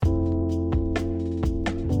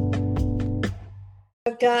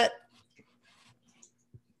gut.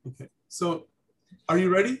 Okay, so are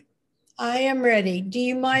you ready? I am ready. Do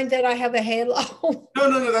you mind that I have a halo?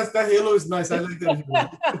 No, that halo is nice. I like that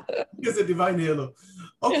halo. It's a divine halo.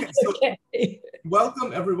 Okay, so Okay.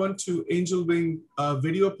 welcome everyone to Angel Wing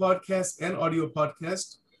video podcast and audio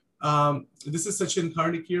podcast. This is Sachin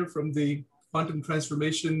Karnik here from the Quantum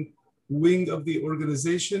Transformation wing of the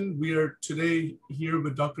organization. We are today here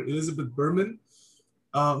with Dr. Elizabeth Berman,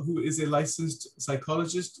 who is a licensed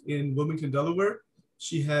psychologist in Wilmington, Delaware.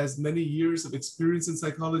 She has many years of experience in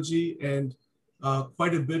psychology and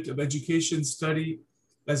quite a bit of education, study,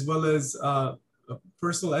 as well as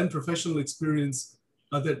personal and professional experience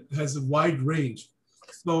that has a wide range.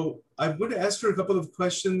 So I'm going to ask her a couple of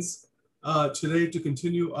questions today to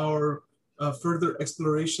continue our further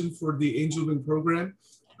exploration for the Angel Wing program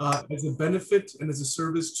as a benefit and as a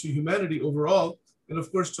service to humanity overall, and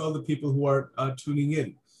of course to all the people who are tuning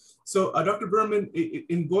in. So Dr. Berman,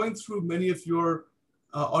 in going through many of your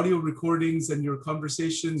audio recordings and your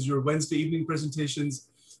conversations, your Wednesday evening presentations,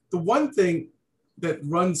 the one thing that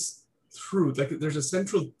runs through, like there's a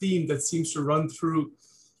central theme that seems to run through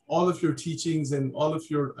all of your teachings and all of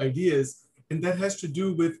your ideas, and that has to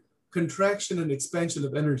do with contraction and expansion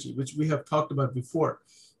of energy, which we have talked about before.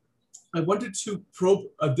 I wanted to probe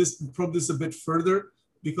this a bit further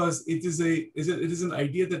because it is an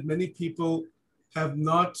idea that many people have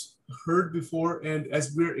not heard before, and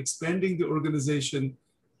as we're expanding the organization,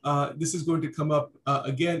 this is going to come up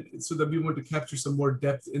again, so that we want to capture some more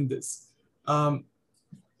depth in this.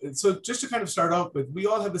 So just to kind of start off with, we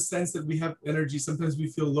all have a sense that we have energy. Sometimes we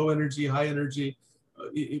feel low energy, high energy.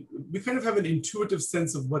 We kind of have an intuitive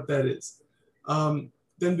sense of what that is.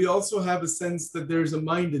 Then we also have a sense that there's a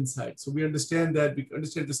mind inside. So we understand that, we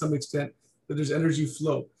understand to some extent that there's energy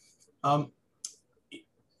flow.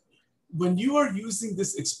 When you are using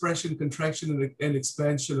this expression, contraction and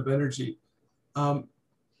expansion of energy, the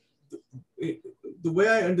way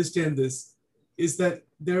I understand this is that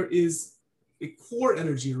there is a core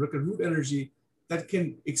energy, like a root energy, that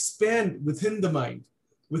can expand within the mind,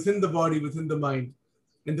 within the body, within the mind,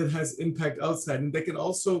 and that has impact outside, and that can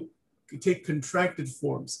also take contracted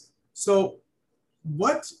forms. So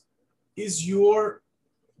what is your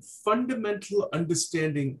fundamental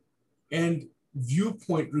understanding and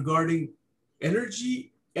viewpoint regarding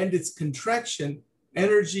energy and its contraction,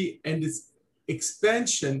 energy and its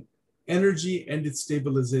expansion, energy and its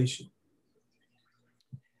stabilization?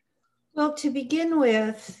 Well, to begin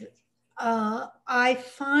with, I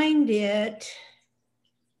find it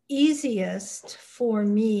easiest for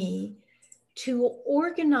me to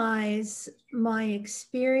organize my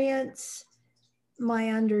experience, my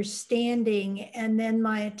understanding, and then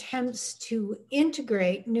my attempts to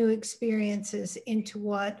integrate new experiences into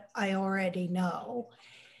what I already know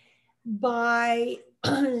by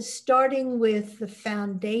starting with the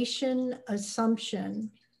foundation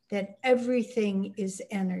assumption that everything is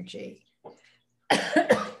energy.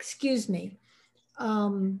 Excuse me.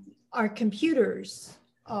 Our computers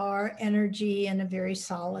are energy in a very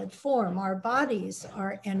solid form. Our bodies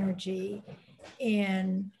are energy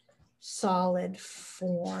in solid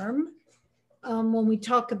form. When we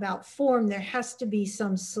talk about form, there has to be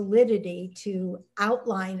some solidity to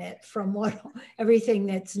outline it from everything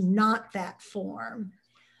that's not that form.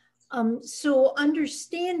 So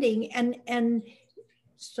understanding and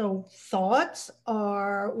so thoughts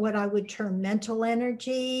are what I would term mental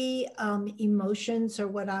energy. Emotions are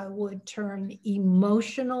what I would term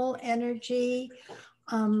emotional energy.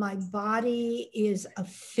 My body is a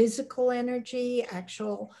physical energy.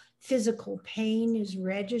 Actual physical pain is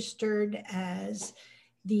registered as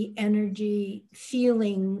the energy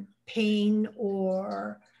feeling pain,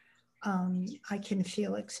 or I can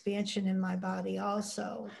feel expansion in my body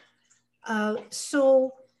also.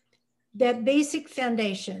 So that basic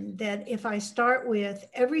foundation that if I start with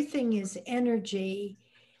everything is energy,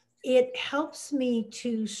 it helps me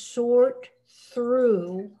to sort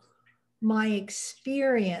through my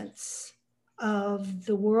experience of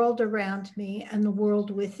the world around me and the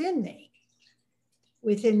world within me,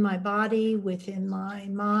 within my body, within my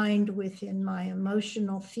mind, within my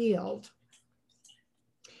emotional field.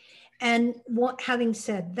 And having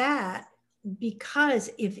said that, because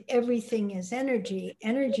if everything is energy,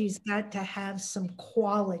 energy's got to have some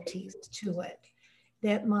qualities to it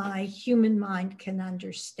that my human mind can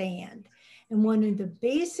understand. And one of the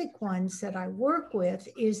basic ones that I work with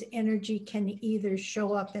is energy can either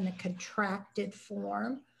show up in a contracted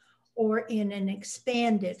form or in an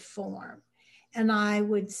expanded form. And I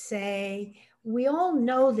would say we all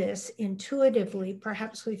know this intuitively.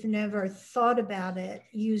 Perhaps we've never thought about it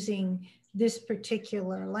using this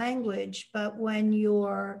particular language, but when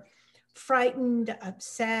you're frightened,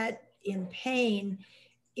 upset, in pain,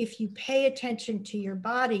 if you pay attention to your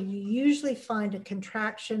body, you usually find a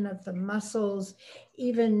contraction of the muscles,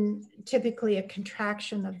 even typically a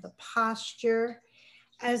contraction of the posture,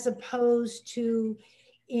 as opposed to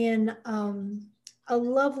in a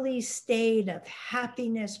lovely state of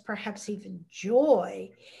happiness, perhaps even joy.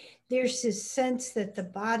 There's this sense that the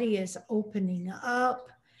body is opening up,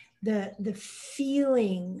 the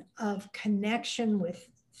feeling of connection with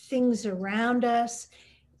things around us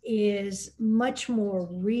is much more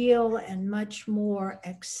real and much more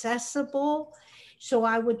accessible. So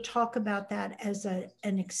I would talk about that as an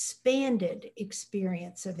expanded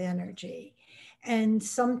experience of energy. And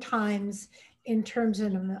sometimes in terms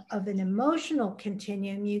of an emotional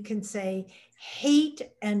continuum, you can say hate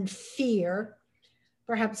and fear.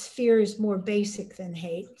 Perhaps fear is more basic than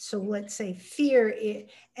hate. So let's say fear, it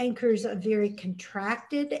anchors a very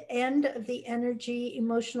contracted end of the energy,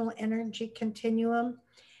 emotional energy continuum.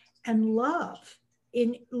 And love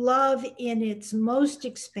in its most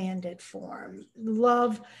expanded form,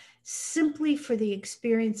 love simply for the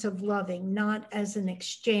experience of loving, not as an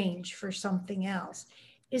exchange for something else,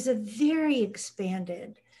 is a very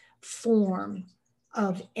expanded form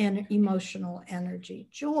of emotional energy.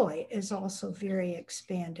 Joy is also very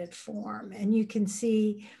expanded form. And you can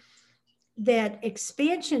see that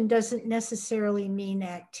expansion doesn't necessarily mean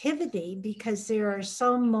activity, because there are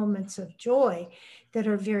some moments of joy that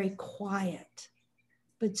are very quiet,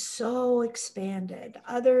 but so expanded.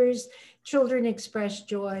 Others, children express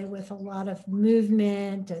joy with a lot of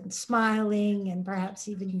movement and smiling and perhaps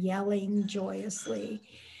even yelling joyously.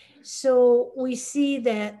 So we see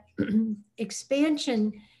that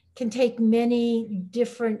expansion can take many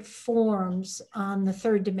different forms on the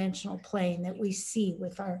third dimensional plane that we see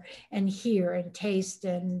with our and hear and taste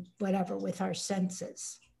and whatever with our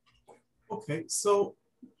senses. Okay, so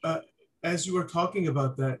as you were talking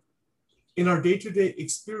about that, in our day-to-day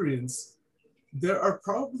experience, there are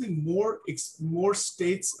probably more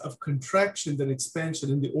states of contraction than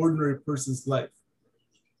expansion in the ordinary person's life.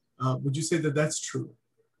 Would you say that that's true?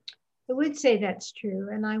 I would say that's true.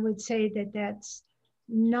 And I would say that that's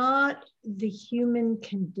not the human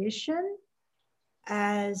condition,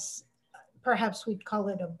 as perhaps we'd call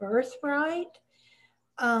it a birthright.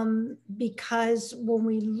 Because when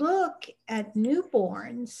we look at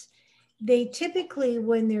newborns, they typically,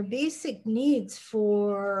 when their basic needs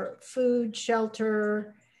for food,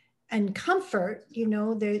 shelter, and comfort, you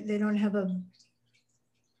know, they don't have a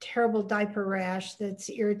terrible diaper rash that's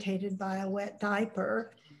irritated by a wet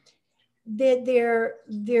diaper, that they're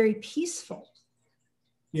very peaceful,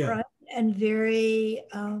 Yeah. right? And very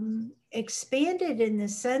expanded in the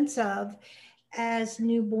sense of, as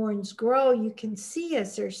newborns grow, you can see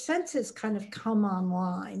as their senses kind of come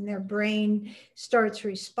online, their brain starts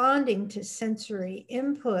responding to sensory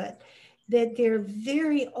input, that they're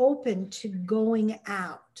very open to going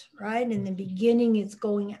out, right? In the beginning, it's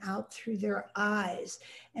going out through their eyes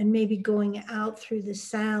and maybe going out through the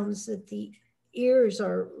sounds that the ears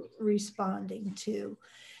are responding to.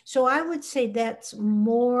 So I would say that's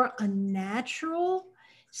more a natural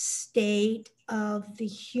state of the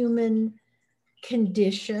human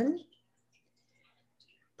condition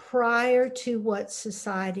prior to what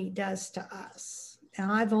society does to us.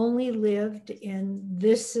 Now, I've only lived in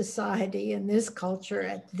this society and this culture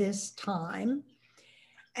at this time.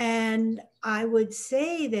 And I would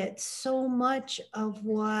say that so much of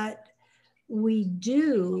what we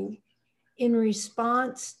do in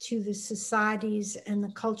response to the societies and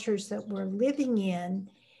the cultures that we're living in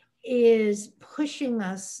is pushing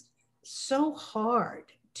us so hard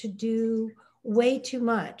to do way too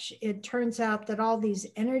much. It turns out that all these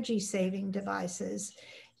energy saving devices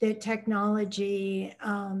that technology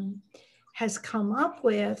has come up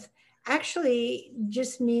with actually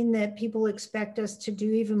just mean that people expect us to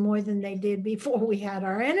do even more than they did before we had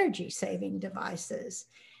our energy saving devices.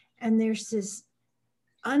 And there's this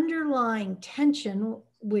underlying tension,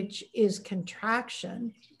 which is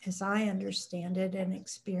contraction, as I understand it and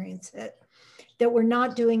experience it, that we're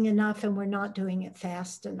not doing enough and we're not doing it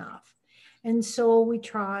fast enough. And so we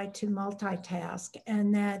try to multitask,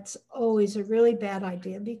 and that's always a really bad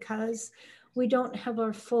idea because we don't have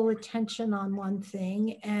our full attention on one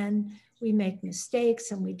thing and we make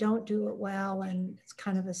mistakes and we don't do it well. And it's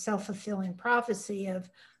kind of a self-fulfilling prophecy of,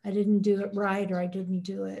 I didn't do it right or I didn't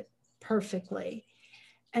do it perfectly.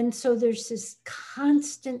 And so there's this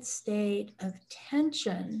constant state of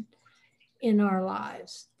tension in our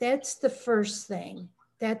lives. That's the first thing.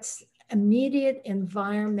 That's immediate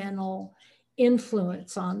environmental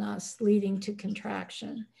influence on us leading to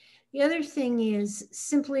contraction. The other thing is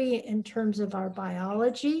simply in terms of our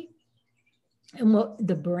biology and what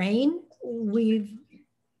the brain we've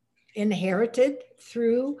inherited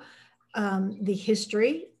through the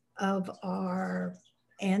history of our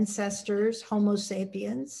ancestors, Homo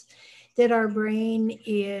sapiens, that our brain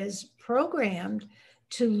is programmed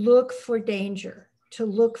to look for danger, to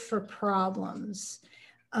look for problems.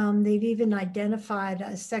 They've even identified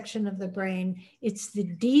a section of the brain. It's the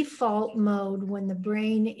default mode when the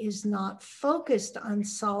brain is not focused on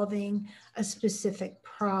solving a specific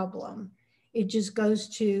problem. It just goes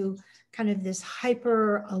to kind of this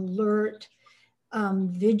hyper alert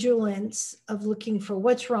vigilance of looking for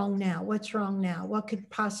what's wrong now, what's wrong now, what could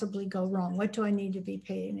possibly go wrong, what do I need to be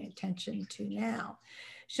paying attention to now?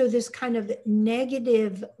 So this kind of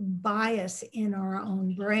negative bias in our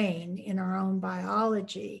own brain, in our own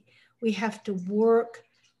biology, we have to work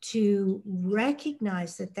to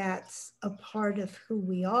recognize that that's a part of who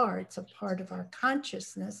we are. It's a part of our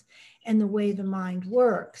consciousness and the way the mind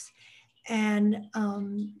works. And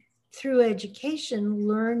through education,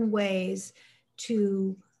 learn ways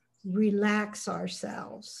to relax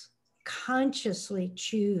ourselves, consciously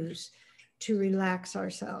choose to relax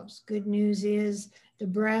ourselves. Good news is the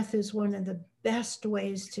breath is one of the best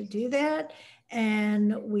ways to do that.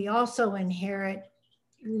 And we also inherit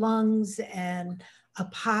lungs and a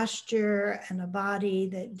posture and a body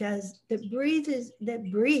that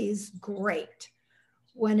breathes great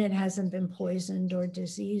when it hasn't been poisoned or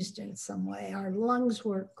diseased in some way. Our lungs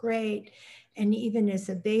work great. And even as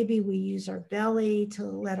a baby, we use our belly to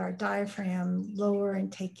let our diaphragm lower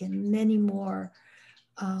and take in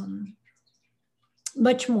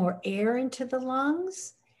much more air into the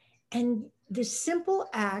lungs. And the simple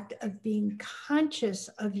act of being conscious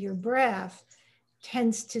of your breath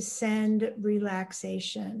tends to send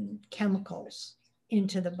relaxation chemicals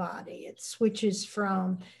into the body. It switches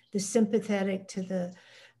from the sympathetic to the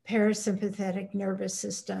parasympathetic nervous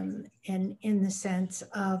system, and in the sense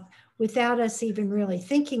of, without us even really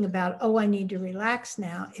thinking about, oh, I need to relax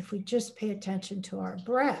now, if we just pay attention to our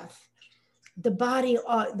breath, the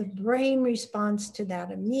brain responds to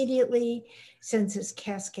that immediately, sends this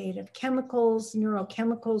cascade of chemicals,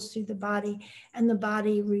 neurochemicals through the body, and the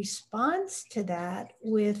body responds to that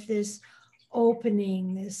with this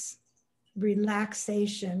opening, this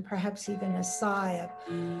relaxation, perhaps even a sigh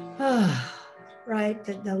of, right?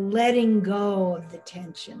 The letting go of the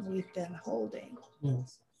tension we've been holding.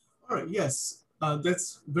 Yes. All right. Yes,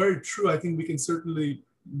 that's very true. I think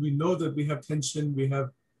we know that we have tension, we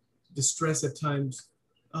have distress at times.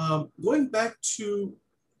 Going back to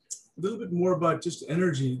a little bit more about just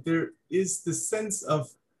energy, there is the sense of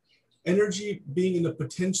energy being in a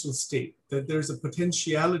potential state, that there's a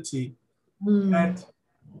potentiality that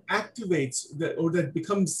activates that, or that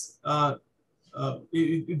becomes,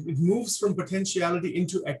 it moves from potentiality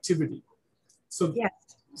into activity. So, yes.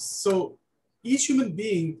 So each human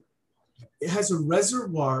being has a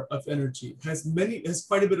reservoir of energy, has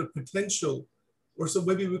quite a bit of potential, or so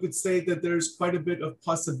maybe we could say that there's quite a bit of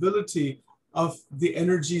possibility of the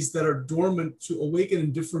energies that are dormant to awaken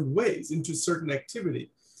in different ways into certain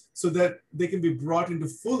activity, so that they can be brought into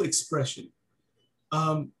full expression.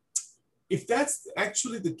 If that's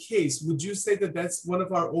actually the case, would you say that that's one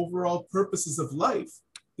of our overall purposes of life?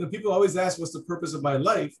 You know, people always ask, what's the purpose of my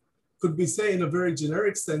life? Could we say in a very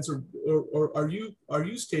generic sense, or are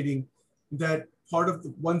you stating that part of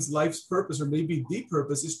one's life's purpose, or maybe the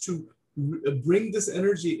purpose, is to bring this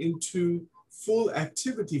energy into full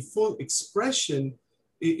activity, full expression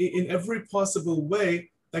in every possible way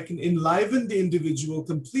that can enliven the individual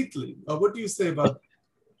completely? What do you say about that?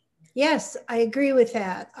 Yes, I agree with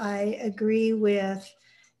that. I agree with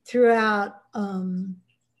throughout,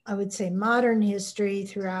 I would say, modern history,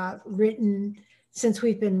 throughout written, since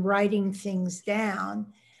we've been writing things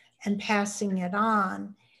down and passing it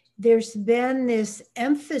on, there's been this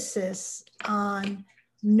emphasis on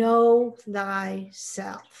know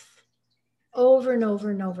thyself over and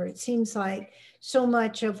over and over. It seems like so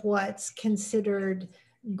much of what's considered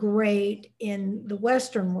great in the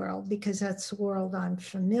Western world, because that's the world I'm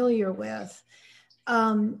familiar with,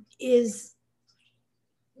 is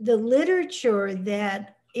the literature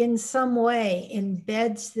that in some way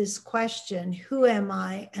embeds this question, who am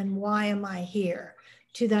I and why am I here?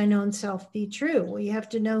 To thine own self be true. Well, you have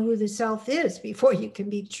to know who the self is before you can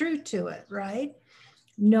be true to it, right?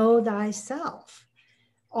 Know thyself.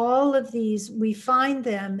 All of these, we find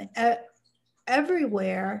them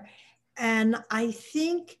everywhere. And I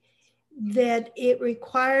think that it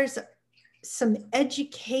requires some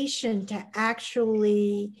education to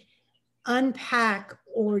actually unpack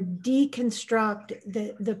or deconstruct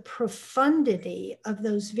the profundity of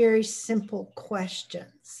those very simple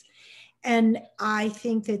questions. And I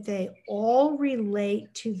think that they all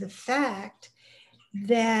relate to the fact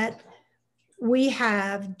that we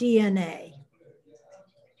have DNA,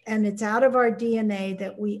 and it's out of our DNA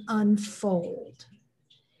that we unfold.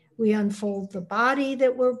 We unfold the body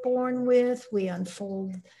that we're born with. We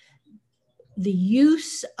unfold the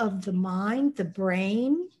use of the mind, the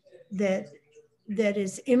brain that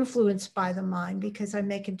is influenced by the mind, because I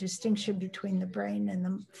make a distinction between the brain and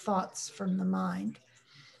the thoughts from the mind.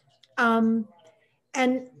 And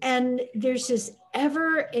there's this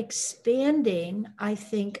ever expanding, I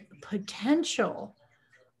think, potential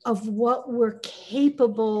of what we're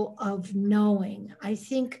capable of knowing. I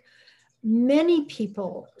think many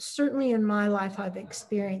people, certainly in my life, I've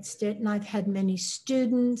experienced it, and I've had many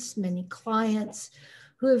students, many clients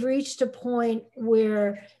who have reached a point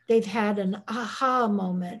where they've had an aha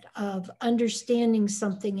moment of understanding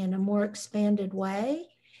something in a more expanded way.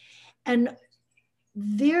 And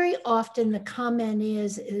very often the comment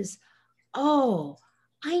is, oh,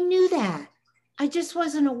 I knew that. I just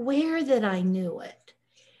wasn't aware that I knew it.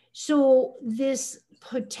 So this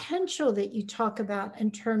potential that you talk about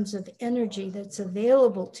in terms of energy that's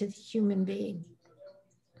available to the human being,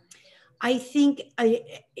 I think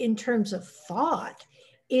in terms of thought,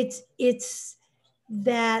 it's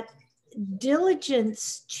that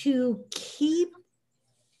diligence to keep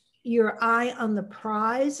your eye on the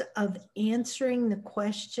prize of answering the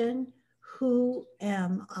question, who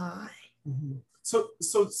am I? Mm-hmm. So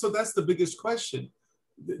that's the biggest question.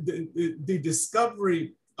 The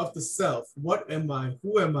discovery of the self. What am I?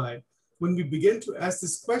 Who am I? When we begin to ask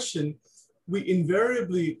this question, we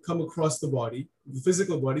invariably come across the body, the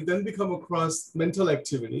physical body, then we come across mental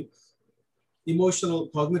activity, emotional,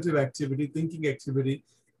 cognitive activity, thinking activity,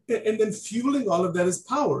 and then fueling all of that is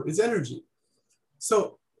power, is energy.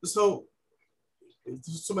 So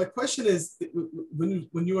my question is,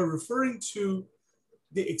 when you are referring to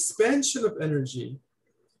the expansion of energy,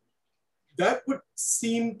 that would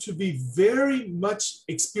seem to be very much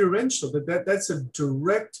experiential, that's a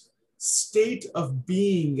direct state of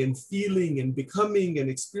being and feeling and becoming and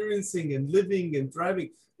experiencing and living and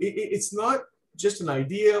thriving. It's not just an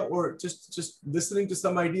idea or just listening to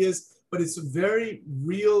some ideas, but it's a very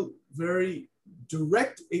real, very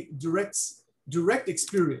direct experience.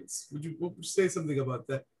 Would you say something about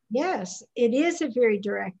that? Yes, it is a very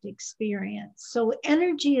direct experience. So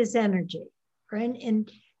energy is energy, right?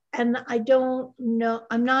 And I don't know,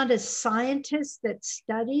 I'm not a scientist that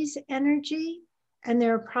studies energy, and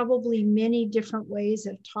there are probably many different ways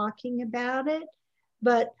of talking about it,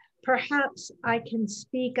 but perhaps I can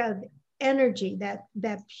speak of energy, that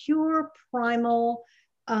pure primal,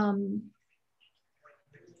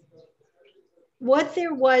 what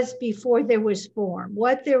there was before there was form,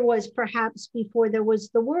 what there was perhaps before there was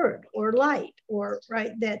the word or light, or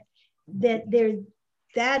right, that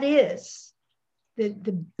is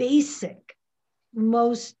the basic,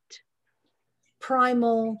 most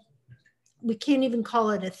primal. We can't even call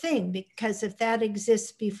it a thing, because if that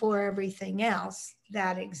exists before everything else,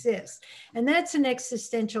 that exists. And that's an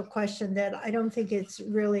existential question that I don't think it's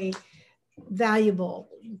really valuable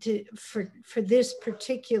for this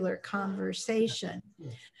particular conversation.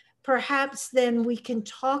 Perhaps then we can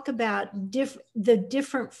talk about the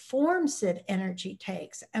different forms that energy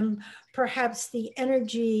takes, and perhaps the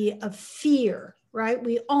energy of fear, right?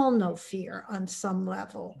 We all know fear on some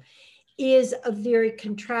level is a very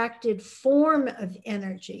contracted form of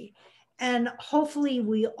energy. And hopefully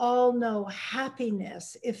we all know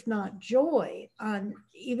happiness, if not joy,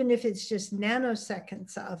 even if it's just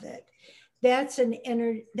nanoseconds of it. That's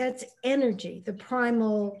energy, the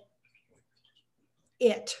primal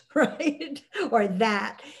it, right? Or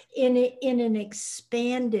that in an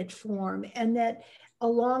expanded form. And that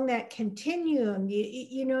along that continuum,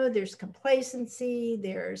 you know, there's complacency,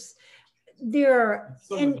 there are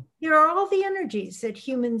all the energies that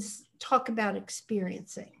humans talk about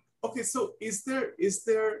experiencing. Okay, so is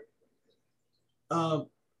there a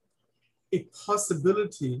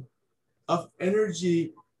possibility of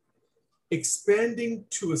energy expanding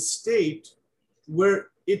to a state where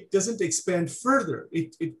it doesn't expand further?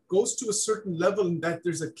 It goes to a certain level and that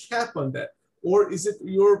there's a cap on that? Or is it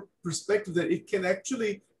your perspective that it can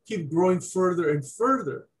actually keep growing further and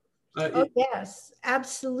further? Yes,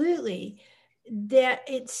 absolutely. That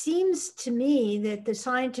it seems to me that the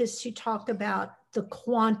scientists who talk about the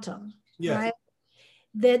quantum, yes, right?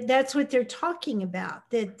 That's what they're talking about,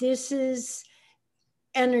 that this is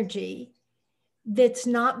energy that's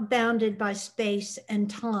not bounded by space and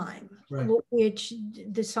time, Right. which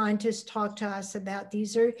the scientists talk to us about.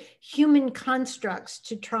 These are human constructs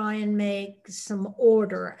to try and make some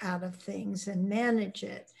order out of things and manage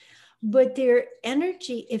it. But their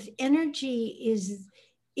energy, if energy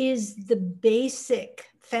is the basic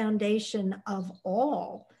foundation of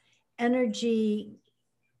all, energy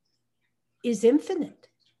is infinite.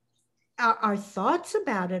 Our thoughts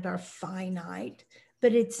about it are finite,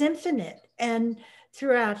 but it's infinite. And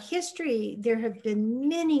throughout history, there have been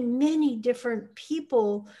many, many different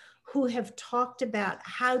people who have talked about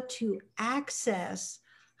how to access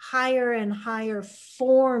higher and higher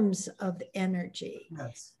forms of energy.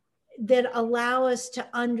 Yes. That allow us to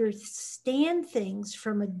understand things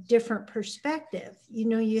from a different perspective. You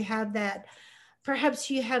know, you have that, perhaps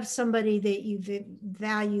you have somebody that you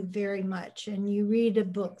value very much and you read a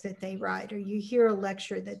book that they write or you hear a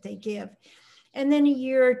lecture that they give. And then a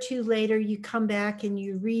year or two later, you come back and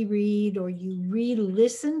you reread or you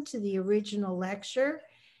re-listen to the original lecture.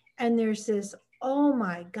 And there's this, oh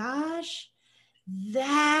my gosh,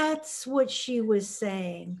 that's what she was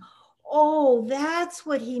saying. Oh, that's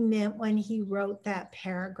what he meant when he wrote that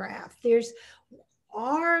paragraph. There's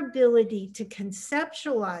our ability to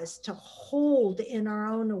conceptualize, to hold in our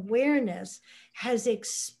own awareness has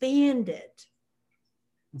expanded.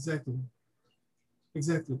 Exactly.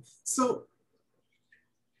 Exactly. So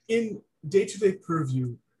in day-to-day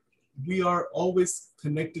purview, we are always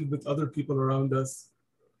connected with other people around us,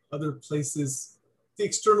 other places, the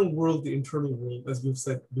external world, the internal world, as we've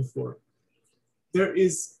said before. There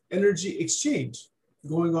is energy exchange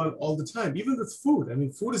going on all the time, even with food. I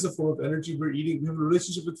mean, food is a form of energy. We're eating, we have a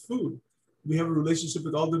relationship with food. We have a relationship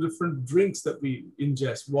with all the different drinks that we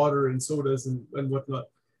ingest, water and sodas and whatnot.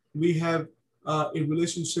 We have a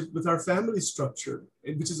relationship with our family structure,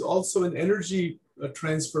 which is also an energy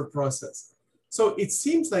transfer process. So it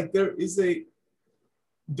seems like there is a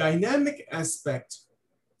dynamic aspect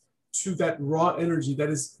to that raw energy that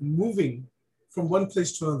is moving from one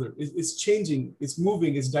place to another. It's changing, it's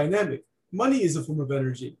moving, it's dynamic. Money is a form of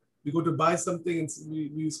energy. We go to buy something and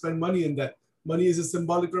we spend money in that. Money is a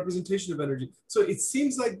symbolic representation of energy. So it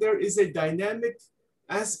seems like there is a dynamic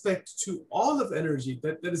aspect to all of energy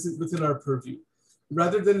that is within our purview,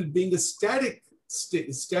 rather than it being a static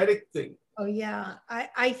thing. Oh yeah,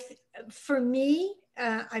 for me,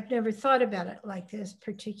 I've never thought about it like this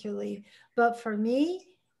particularly, but for me,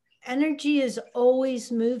 energy is always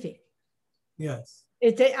moving. Yes.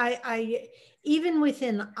 Even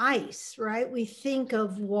within ice, right? We think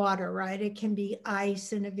of water, right? It can be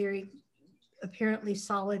ice in a very apparently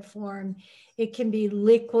solid form. It can be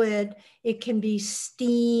liquid. It can be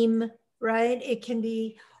steam, right? It can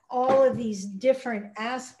be all of these different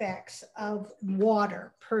aspects of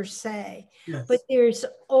water per se. Yes. But there's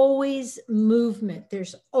always movement.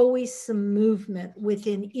 There's always some movement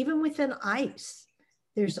within, even within ice.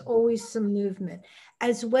 There's always some movement,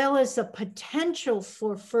 as well as a potential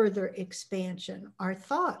for further expansion. Our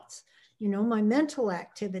thoughts, you know, my mental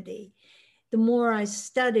activity. The more I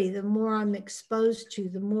study, the more I'm exposed to,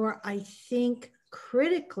 the more I think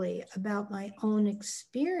critically about my own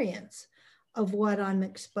experience of what I'm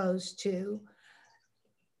exposed to.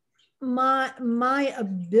 My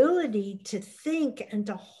ability to think and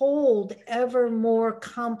to hold ever more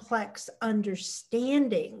complex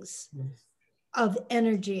understandings of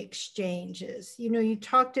energy exchanges. You know, you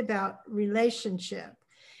talked about relationship,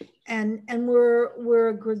 and we're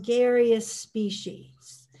a gregarious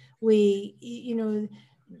species. We, you know,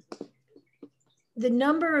 the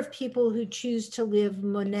number of people who choose to live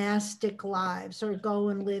monastic lives or go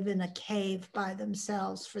and live in a cave by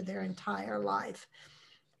themselves for their entire life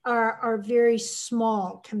are very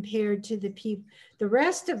small compared to the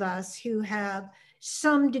rest of us who have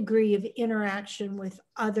some degree of interaction with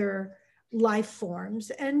other life forms.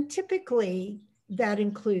 And typically that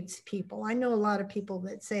includes people. I know a lot of people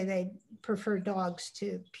that say they prefer dogs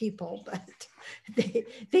to people, but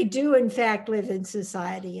they do in fact live in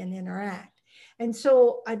society and interact. And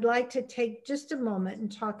so I'd like to take just a moment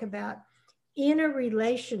and talk about, in a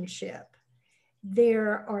relationship,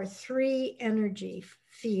 there are three energy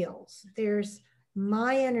fields. There's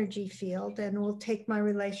my energy field, and we'll take my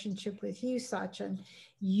relationship with you, Sachin,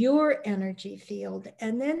 your energy field.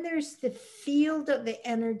 And then there's the field of the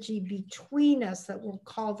energy between us that we'll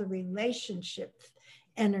call the relationship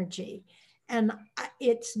energy. And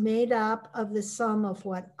it's made up of the sum of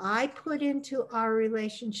what I put into our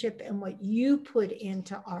relationship and what you put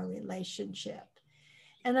into our relationship.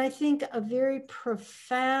 And I think a very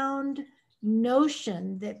profound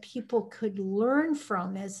notion that people could learn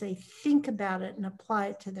from as they think about it and apply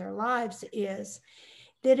it to their lives is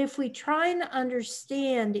that if we try and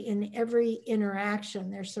understand in every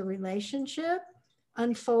interaction, there's a relationship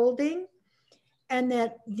unfolding, and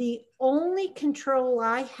that the only control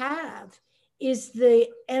I have is the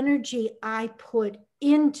energy I put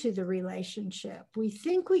into the relationship. We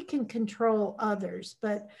think we can control others,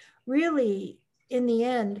 but really, in the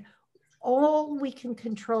end, all we can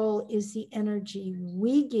control is the energy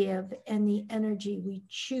we give and the energy we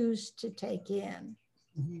choose to take in.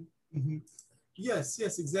 Mm-hmm. Mm-hmm. Yes,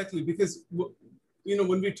 yes, exactly. Because, you know,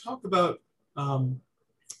 when we talk about a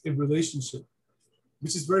relationship,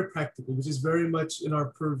 which is very practical, which is very much in our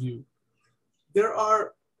purview, there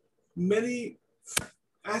are many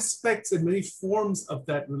aspects and many forms of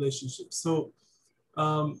that relationship. So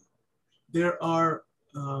there are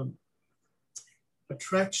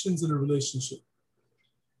attractions in a relationship.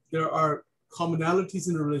 There are commonalities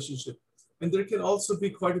in a relationship. And there can also be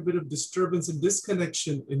quite a bit of disturbance and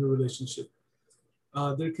disconnection in a relationship.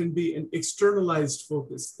 There can be an externalized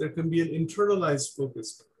focus. There can be an internalized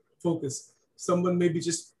focus. Someone may be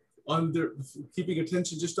just on their, keeping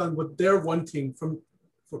attention just on what they're wanting from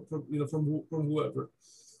whoever.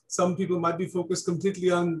 Some people might be focused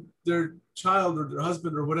completely on their child or their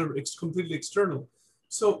husband or whatever. It's completely external.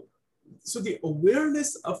 So the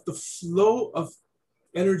awareness of the flow of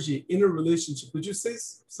energy in a relationship, would you say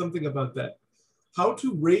something about that? How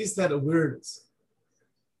to raise that awareness?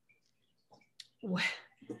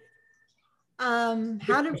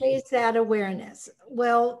 How to raise that awareness?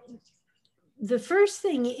 Well, the first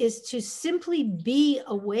thing is to simply be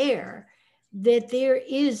aware that there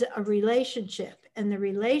is a relationship, and the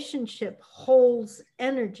relationship holds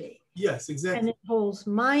energy. Yes, exactly. And it holds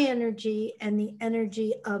my energy and the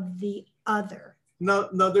energy of the other. Now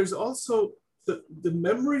there's also the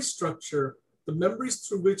memory structure, the memories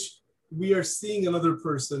through which we are seeing another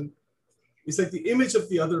person. It's like the image of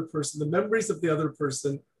the other person, the memories of the other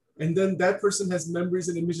person, and then that person has memories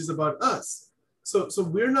and images about us. So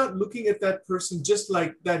we're not looking at that person just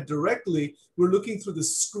like that directly. We're looking through the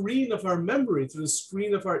screen of our memory, through the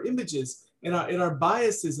screen of our images and our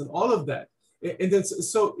biases and all of that. And then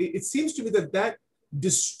so it seems to me that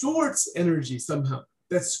distorts energy somehow,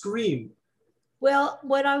 that screen. Well,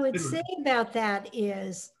 what I would say about that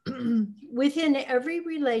is within every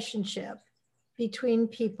relationship between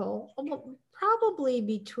people, probably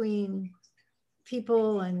between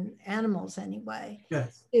people and animals anyway.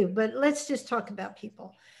 Yes. But let's just talk about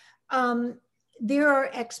people. There are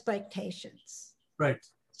expectations. Right.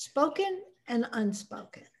 Spoken and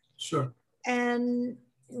unspoken. Sure. And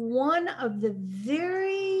one of the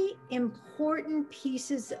very important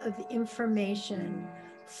pieces of information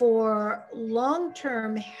for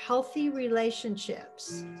long-term healthy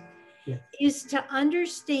relationships is to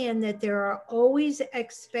understand that there are always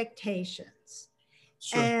expectations.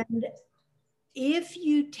 Sure. And if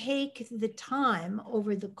you take the time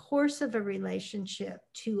over the course of a relationship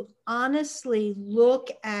to honestly look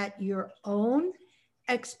at your own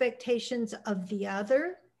expectations of the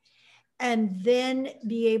other, and then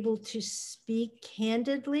be able to speak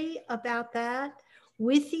candidly about that,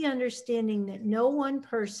 with the understanding that no one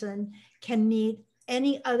person can meet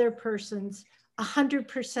any other person's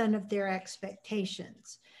 100% of their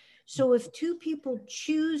expectations. So if two people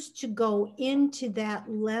choose to go into that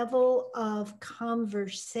level of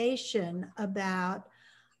conversation about,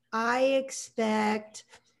 I expect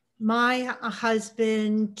my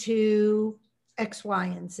husband to X, Y,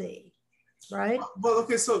 and Z, right? Well,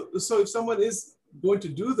 okay, so if someone is going to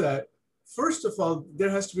do that, first of all, there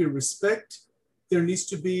has to be respect. There needs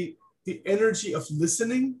to be the energy of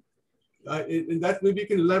listening. And that maybe you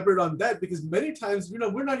can elaborate on that, because many times,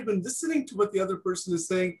 we're not even listening to what the other person is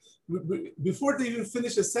saying. Before they even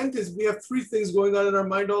finish a sentence, we have 3 things going on in our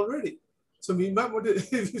mind already. So we might want to,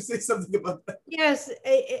 if you say something about that. Yes,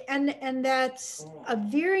 and that's a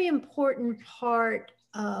very important part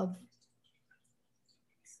of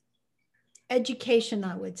education,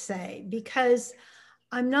 I would say, because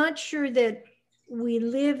I'm not sure that we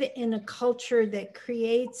live in a culture that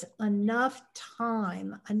creates enough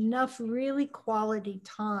time, enough really quality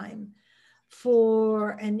time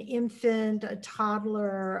for an infant, a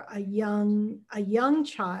toddler, a young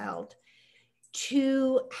child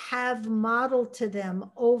to have modeled to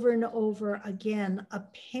them over and over again a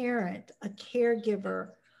parent, a caregiver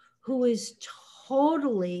who is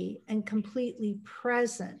totally and completely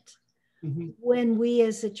present when we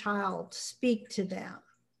as a child speak to them.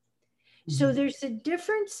 So there's a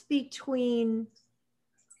difference between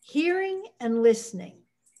hearing and listening,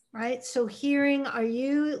 right? So hearing, I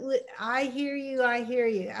hear you, I hear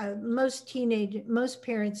you. Most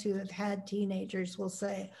parents who have had teenagers will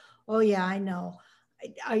say, oh yeah, I know.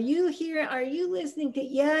 Are you here? Are you listening to?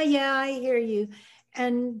 Yeah, I hear you.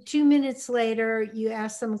 And 2 minutes later, you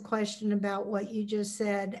ask them a question about what you just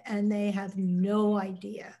said, and they have no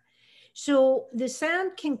idea. So the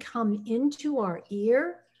sound can come into our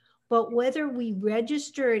ear, but whether we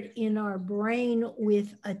register it in our brain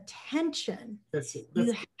with attention, That's it.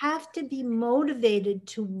 you have to be motivated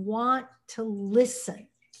to want to listen.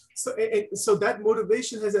 So that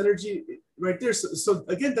motivation has energy right there. So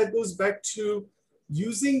again, that goes back to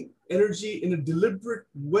using energy in a deliberate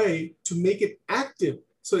way to make it active.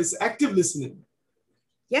 So it's active listening.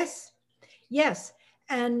 Yes, yes.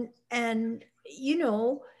 And you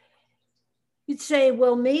know, you'd say,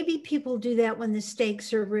 well, maybe people do that when the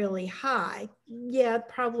stakes are really high. Yeah,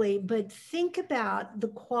 probably. But think about the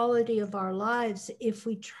quality of our lives if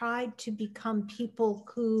we tried to become people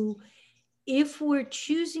who, if we're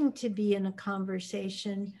choosing to be in a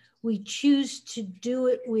conversation, we choose to do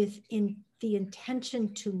it with the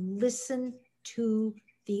intention to listen to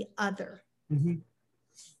the other. Mm-hmm.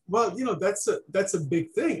 Well, that's a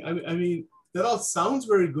big thing. I mean, that all sounds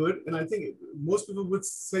very good, and I think most people would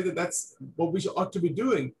say that that's what we ought to be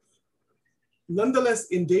doing. Nonetheless,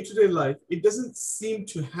 in day-to-day life, it doesn't seem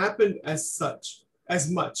to happen as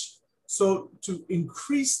much. So to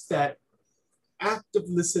increase that active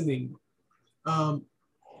listening,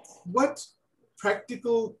 what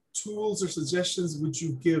practical tools or suggestions would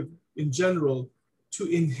you give in general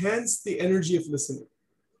to enhance the energy of listening?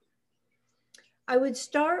 I would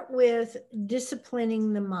start with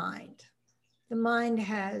disciplining the mind. The mind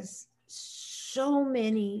has so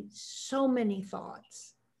many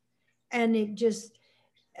thoughts, and it just,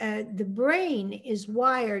 the brain is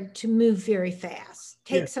wired to move very fast.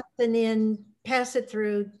 Take something in, pass it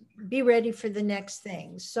through, be ready for the next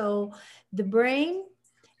thing. So the brain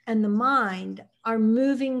and the mind are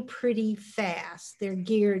moving pretty fast. They're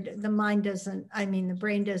geared. The mind doesn't, I mean, the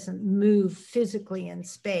brain doesn't move physically in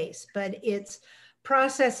space, but it's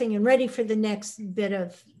processing and ready for the next bit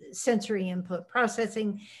of sensory input,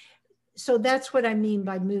 processing. So that's what I mean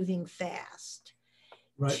by moving fast.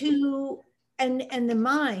 Right. And the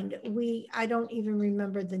mind, I don't even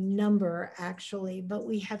remember the number actually, but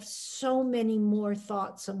we have so many more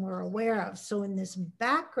thoughts than we're aware of. So in this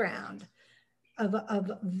background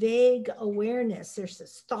of vague awareness, there's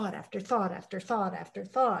this thought after thought after thought after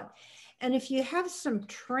thought. And if you have some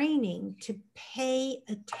training to pay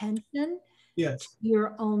attention to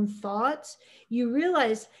your own thoughts, you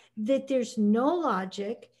realize that there's no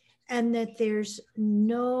logic and that there's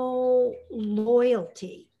no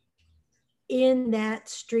loyalty in that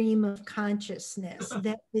stream of consciousness.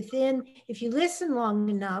 That within, if you listen long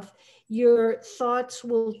enough, your thoughts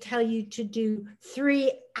will tell you to do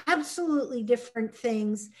 3 absolutely different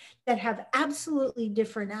things that have absolutely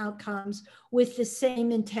different outcomes with the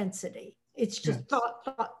same intensity. It's just thought,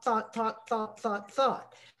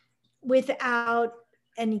 without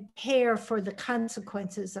any care for the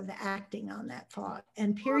consequences of acting on that thought.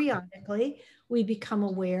 And periodically, we become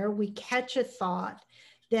aware, we catch a thought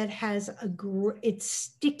that has it's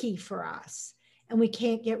sticky for us and we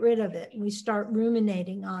can't get rid of it. And we start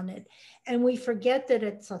ruminating on it and we forget that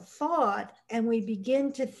it's a thought and we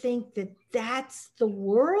begin to think that that's the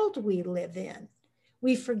world we live in.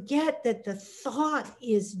 We forget that the thought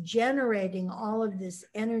is generating all of this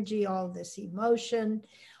energy, all of this emotion,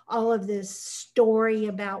 all of this story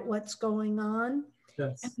about what's going on.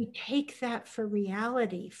 Yes. And we take that for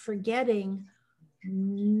reality, forgetting,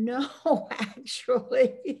 no,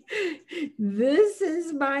 actually, this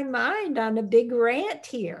is my mind on a big rant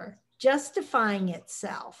here, justifying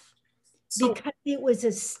itself. Because it was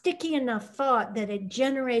a sticky enough thought that it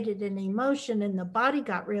generated an emotion and the body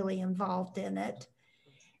got really involved in it.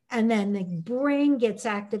 And then the brain gets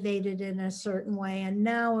activated in a certain way. And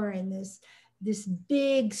now we're in this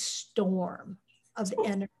big storm of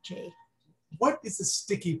energy. What is a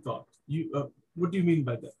sticky thought? What do you mean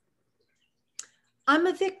by that? I'm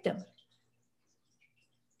a victim.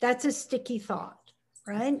 That's a sticky thought,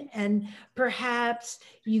 right? And perhaps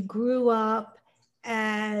you grew up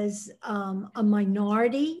as a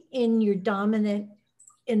minority in your dominant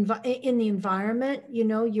in the environment. You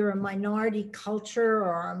know, you're a minority culture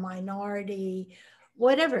or a minority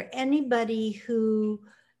whatever. Anybody who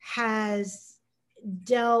has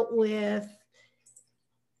dealt with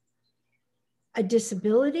a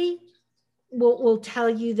disability will tell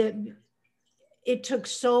you that it took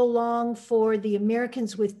so long for the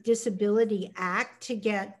Americans with Disability Act to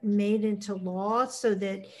get made into law so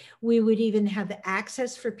that we would even have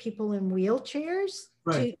access for people in wheelchairs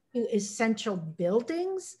to essential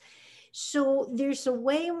buildings. So there's a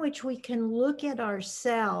way in which we can look at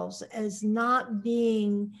ourselves as not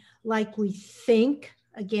being like we think,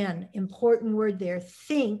 again, important word there,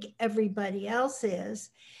 think everybody else is,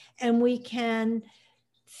 and we can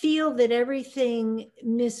feel that everything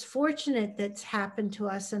misfortunate that's happened to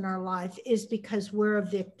us in our life is because we're a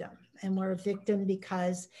victim. And we're a victim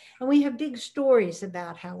because, and we have big stories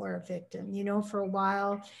about how we're a victim. You know, for a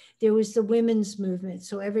while, there was the women's movement.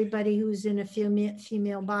 So everybody who was in a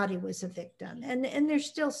female body was a victim. And there's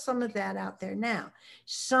still some of that out there now.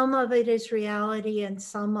 Some of it is reality and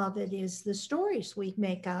some of it is the stories we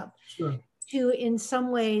make up to, in some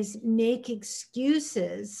ways, make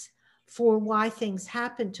excuses for why things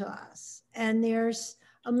happen to us. And there's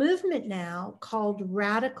a movement now called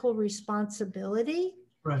radical responsibility.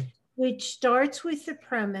 Right. Which starts with the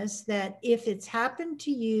premise that if it's happened to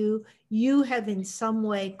you, you have in some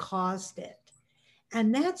way caused it.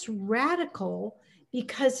 And that's radical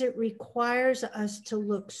because it requires us to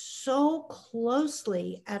look so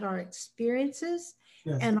closely at our experiences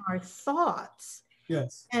and our thoughts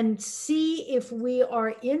and see if we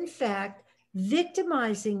are in fact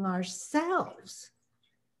victimizing ourselves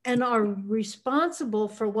and are responsible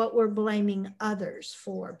for what we're blaming others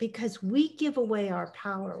for, because we give away our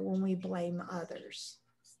power when we blame others.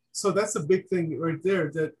 So that's a big thing right there,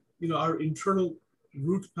 that, you know, our internal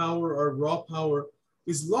root power, our raw power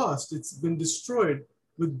is lost. It's been destroyed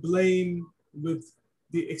with blame, with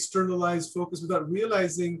the externalized focus, without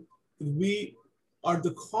realizing that we are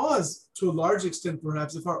the cause to a large extent,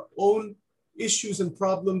 perhaps, of our own issues and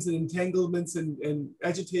problems and entanglements and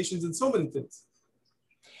agitations and so many things.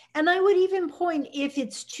 And I would even point, if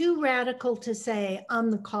it's too radical to say,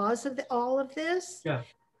 I'm the cause of all of this,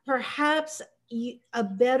 perhaps a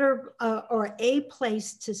better or a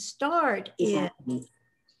place to start is,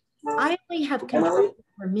 I only have control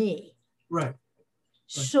for me. Right.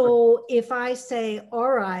 So if I say,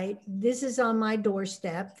 all right, this is on my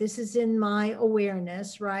doorstep, this is in my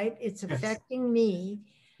awareness, right? It's affecting me.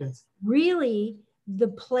 Really, the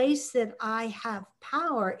place that I have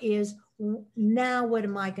power is, now what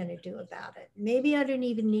am I going to do about it? Maybe I don't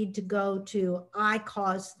even need to go to, I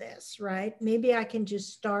caused this, right? Maybe I can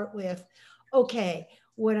just start with, okay,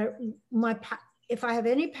 if I have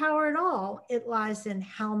any power at all, it lies in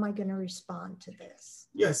how am I going to respond to this?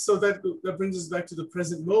 Yes, so that brings us back to the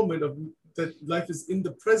present moment of that life is in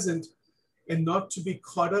the present, and not to be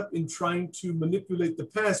caught up in trying to manipulate the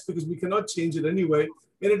past, because we cannot change it anyway.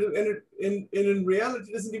 And in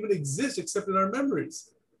reality, it doesn't even exist except in our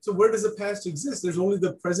memories. So where does the past exist? There's only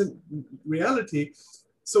the present reality.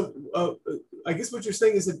 So I guess what you're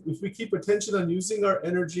saying is that if we keep attention on using our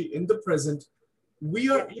energy in the present, we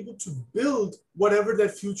are able to build whatever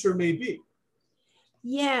that future may be.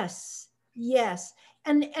 Yes, yes.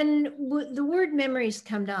 And the word memories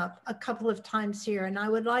come up a couple of times here, and I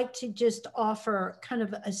would like to just offer kind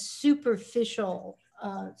of a superficial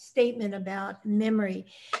statement about memory,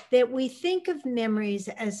 that we think of memories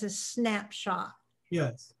as a snapshot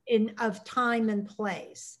of time and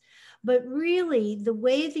place. But really, the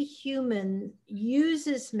way the human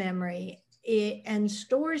uses memory and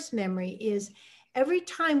stores memory is every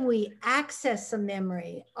time we access a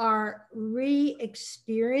memory, our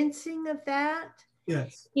re-experiencing of that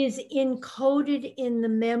is encoded in the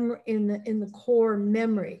memory, in the core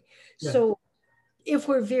memory. So if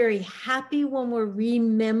we're very happy when we're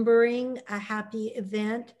remembering a happy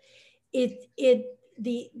event,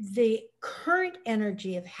 the current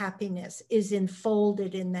energy of happiness is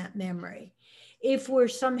enfolded in that memory. If we're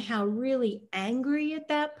somehow really angry at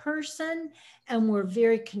that person and we're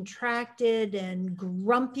very contracted and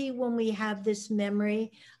grumpy when we have this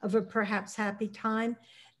memory of a perhaps happy time,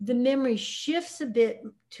 the memory shifts a bit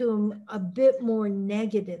to a bit more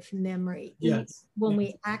negative memory when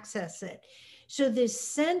we access it. So this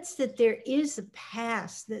sense that there is a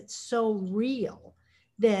past that's so real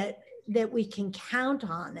that we can count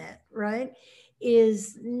on it, right,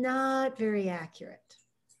 is not very accurate.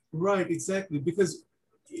 Right, exactly. Because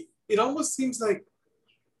it almost seems like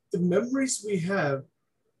the memories we have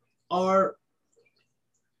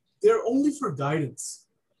they're only for guidance.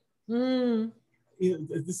 You know,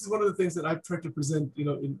 this is one of the things that I've tried to present, you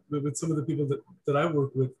know, with some of the people that I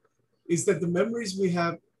work with, is that the memories we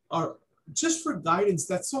have are just for guidance,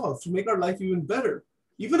 that's all, to make our life even better.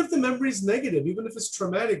 Even if the memory is negative, even if it's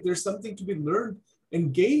traumatic, there's something to be learned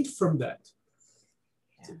and gained from that.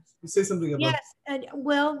 You say something about. Yes, and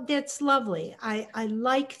well, that's lovely. I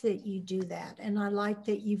like that you do that, and I like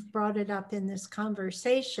that you've brought it up in this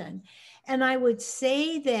conversation. And I would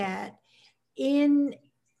say that in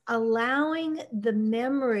allowing the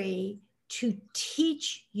memory to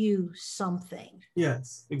teach you something,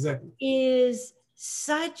 yes, exactly, is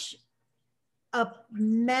such a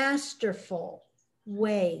masterful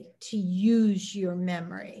way to use your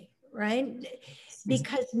memory, right?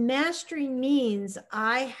 Because mastery means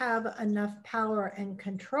I have enough power and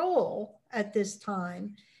control at this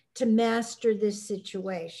time to master this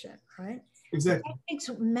situation, right? Exactly.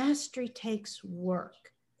 Mastery takes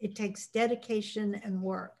work. It takes dedication and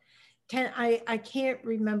work. I can't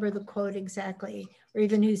remember the quote exactly or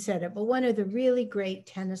even who said it, but one of the really great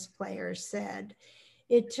tennis players said,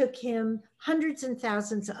 it took him hundreds and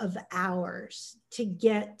thousands of hours to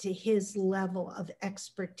get to his level of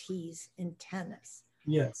expertise in tennis.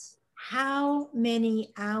 Yes. How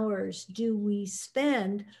many hours do we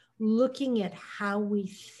spend looking at how we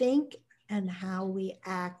think and how we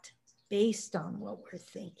act based on what we're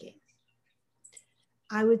thinking?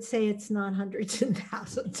 I would say it's not hundreds and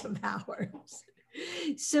thousands of hours.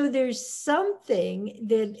 So there's something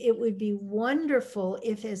that it would be wonderful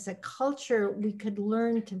if as a culture we could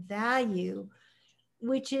learn to value,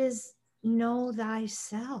 which is know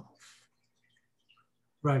thyself.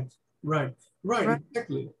 Right, right, right,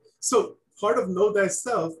 exactly. So part of know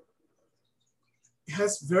thyself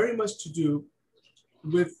has very much to do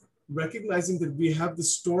with recognizing that we have the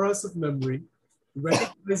storehouse of memory,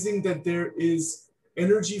 recognizing that there is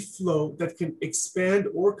energy flow that can expand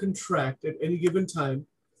or contract at any given time,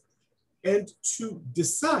 and to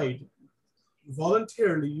decide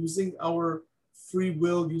voluntarily using our free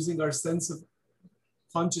will, using our sense of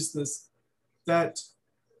consciousness, that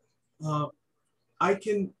uh, I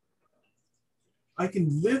can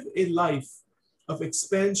live a life of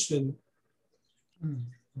expansion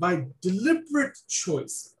by deliberate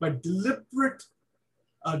choice, by deliberate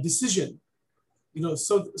decision. You know,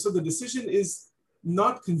 so the decision is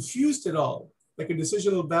not confused at all, like a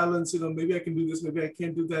decisional balance. You know, maybe I can do this, maybe I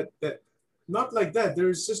can't do that. That not like that.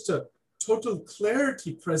 There's just a total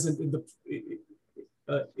clarity present in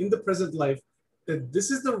the present life that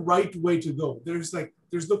this is the right way to go. There's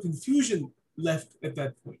no confusion left at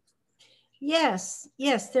that point. Yes,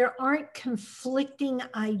 yes, there aren't conflicting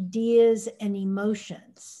ideas and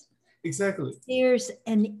emotions. Exactly. There's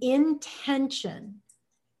an intention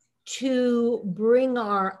to bring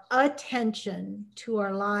our attention to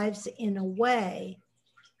our lives in a way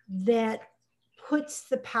that puts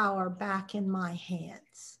the power back in my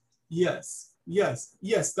hands. Yes, yes,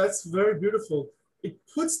 yes, that's very beautiful. It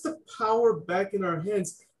puts the power back in our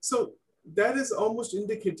hands. So that is almost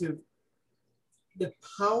indicative that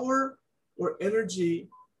power or energy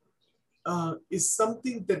is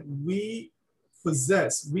something that we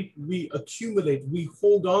possess, we accumulate, we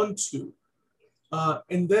hold on to.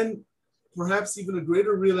 And then perhaps even a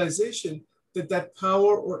greater realization that that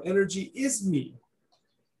power or energy is me.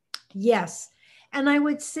 Yes. And I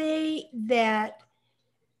would say that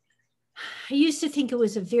I used to think it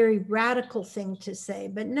was a very radical thing to say,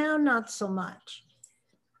 but now not so much.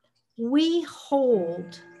 We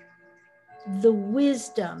hold the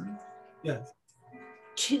wisdom Yes.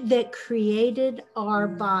 that created our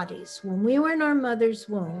bodies. When we were in our mother's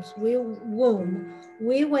womb,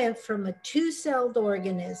 we went from a two-celled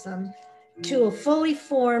organism to a fully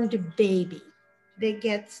formed baby that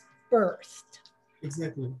gets birthed.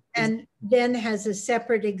 Exactly. And then has a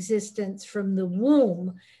separate existence from the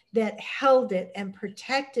womb that held it and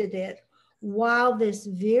protected it while this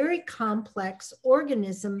very complex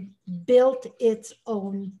organism built its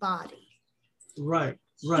own body. Right,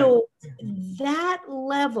 right. So that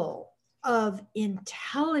level of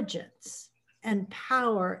intelligence and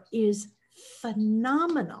power is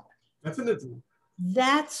phenomenal. Definitely.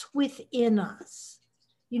 That's within us.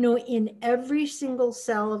 You know, in every single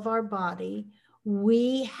cell of our body,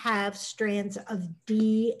 we have strands of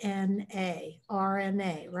DNA,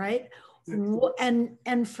 RNA, right?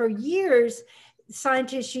 And for years,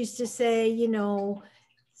 scientists used to say, you know,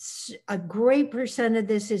 a great percent of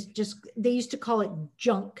this is just, they used to call it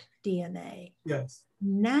junk DNA. Yes.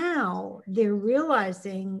 Now they're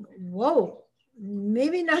realizing, whoa,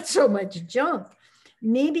 maybe not so much junk.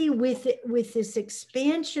 Maybe with this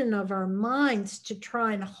expansion of our minds to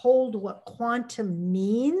try and hold what quantum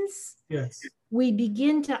means, yes, we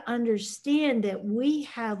begin to understand that we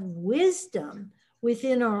have wisdom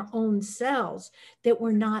within our own cells that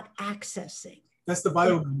we're not accessing. That's the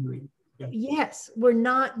biomemory. Yeah. Yes, we're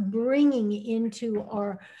not bringing into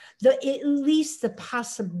at least the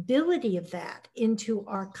possibility of that into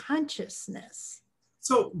our consciousness.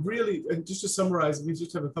 So really, and just to summarize, we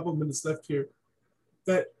just have a couple of minutes left here,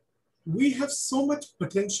 that we have so much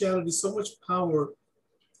potentiality, so much power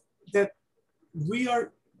that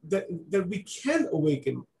that we can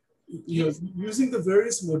awaken, you know, using the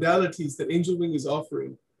various modalities that Angel Wing is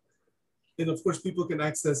offering. And of course, people can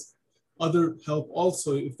access other help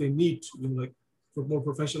also if they need to, you know, like for more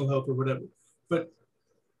professional help or whatever. But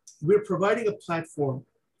we're providing a platform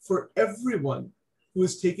for everyone who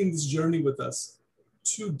is taking this journey with us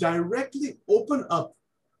to directly open up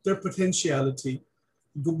their potentiality,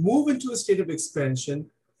 move into a state of expansion,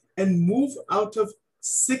 and move out of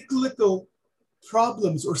cyclical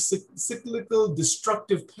problems or cyclical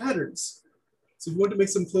destructive patterns. So if you want to make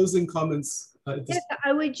some closing comments. Yes,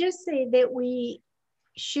 I would just say that we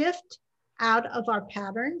shift out of our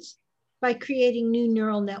patterns by creating new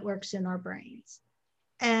neural networks in our brains.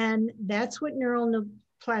 And that's what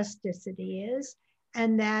neuroplasticity is.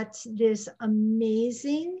 And that's this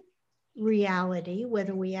amazing reality,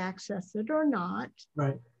 whether we access it or not,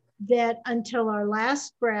 right, that until our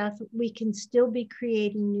last breath, we can still be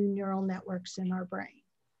creating new neural networks in our brain.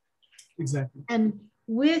 Exactly. And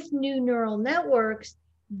with new neural networks,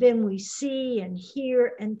 then we see and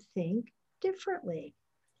hear and think differently.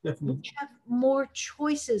 Definitely. We have more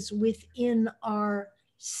choices within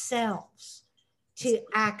ourselves to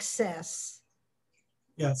access.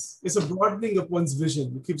 Yes, it's a broadening of one's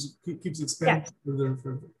vision. It keeps expanding further and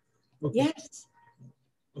further. Okay. Yes.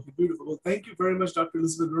 Okay, beautiful. Well, thank you very much, Dr.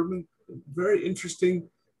 Elizabeth Berman. Very interesting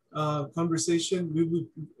conversation.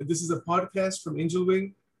 This is a podcast from Angel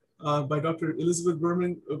Wing by Dr. Elizabeth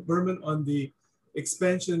Berman on the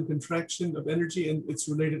expansion and contraction of energy and its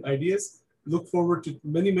related ideas. Look forward to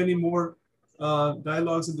many, many more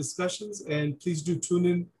dialogues and discussions. And please do tune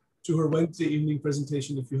in to her Wednesday evening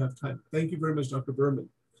presentation if you have time. Thank you very much, Dr. Berman.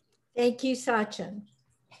 Thank you, Sachin.